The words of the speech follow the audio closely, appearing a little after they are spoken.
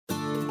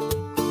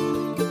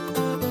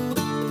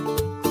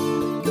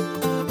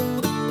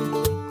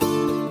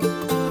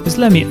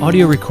Islami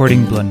audio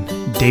recording blun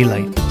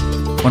Daylight.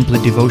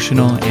 Wanpela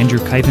devotional Andrew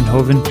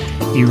Kuyvenhoven,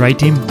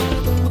 Ritim,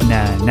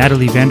 na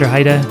Natalie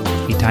Vanderheide,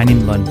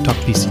 tainim blun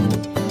tokpisin.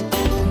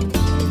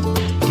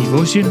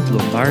 Devotion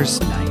blun Mars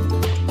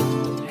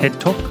 9. Head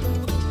tok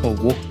o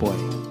Wokboi.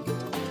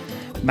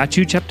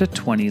 Matyu chapter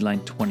 20, line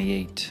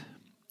 28.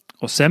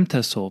 Olsem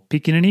Tasol,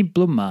 Pikinini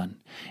Bilong Man.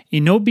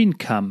 No bin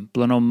kam,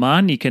 blun o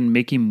man can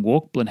mekim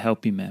walk blun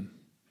helpim em.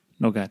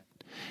 Nogat.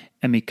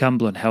 Come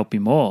blun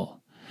helpim all.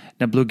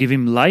 Na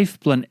givim life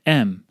blun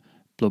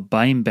blu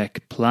baim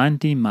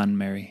planti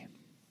manmeri.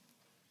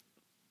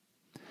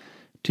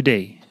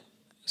 Today,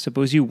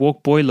 suppose you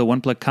Wokboi lo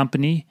wanpela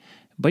kampani,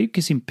 but you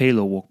kisim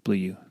lo Wokboi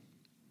you.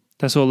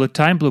 Tasol lo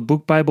taim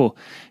Buk Baibel,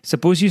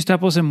 suppose you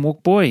Sapos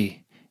Wokboi,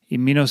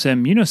 minos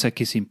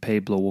kisim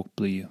blo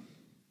Wokboi you.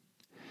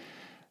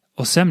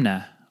 Olsem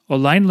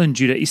lain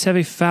Juda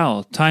isave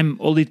foul, time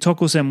oli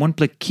tokos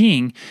wanpela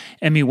king,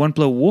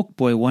 wanpela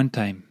Wokboi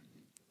wantaim.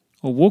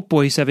 O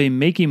Wokboi isave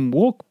mekim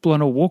walk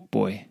blun o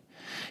Wokboi.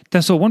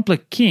 Tasol wanpela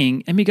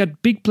king,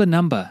 got Bikpela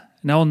namba,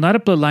 now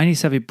arapela lain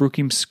isave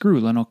brukim screw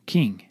lan o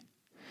king.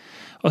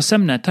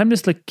 Olsem time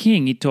this la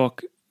king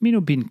talk,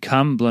 no bin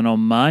come blun o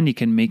man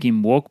can make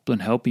him walk blun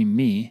helpim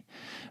me.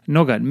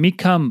 Nogat, me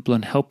come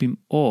blun helpim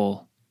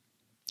all.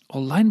 O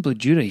lain blun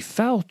Juda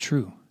foul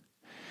true.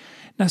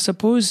 Now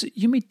suppose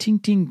you me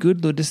ting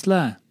good lo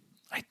disla.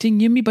 I think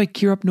you me by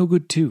cure up no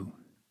good too.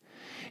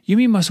 You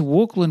me must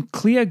walk lun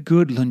clear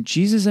good lun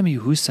Jesus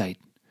husait.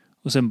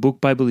 Olsem Buk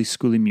Baibel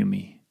schoolim you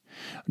me.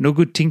 No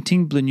good ting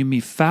blun you me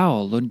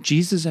foul lun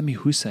Jesus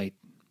husait.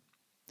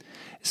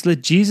 Sla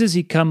Jesus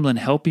come lun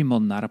help him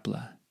on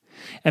arapela.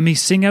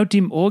 Sing out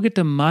him orget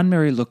the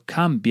manmeri lo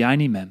kam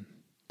biaini mem.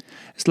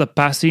 Sla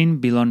passin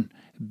bilon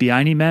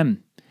biaini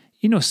mem.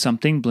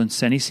 Something blun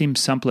senisim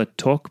sampela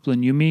talk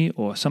blun yumi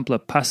or sampela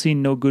passin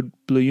no good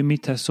blun yumi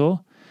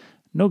tasol.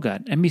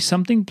 Nogat,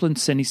 something blun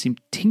senisim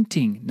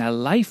tingting na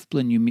life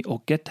blun yumi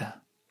ogeta.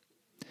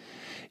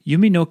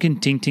 Yumi no kin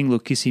tingting lo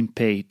kisim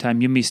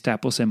time yumi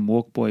Sapos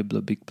Wokboi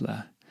blo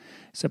Bikpela.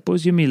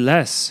 Suppose yumi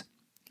less.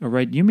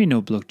 Alright, yumi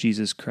no blok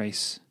Jisas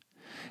Krais.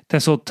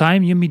 Tasol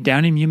time yumi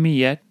down him yumi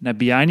yet, na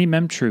biaini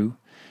mem true,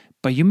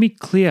 but yumi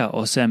clear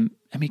Olsem,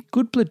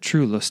 good blood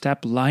true lo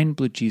stap lain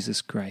blood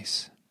Jisas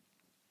Krais.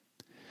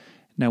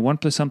 Now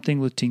wanpela something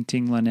lo ting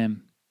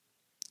lanem.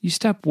 You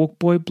stap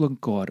Wokboi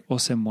blok God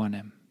Olsem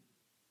wanem.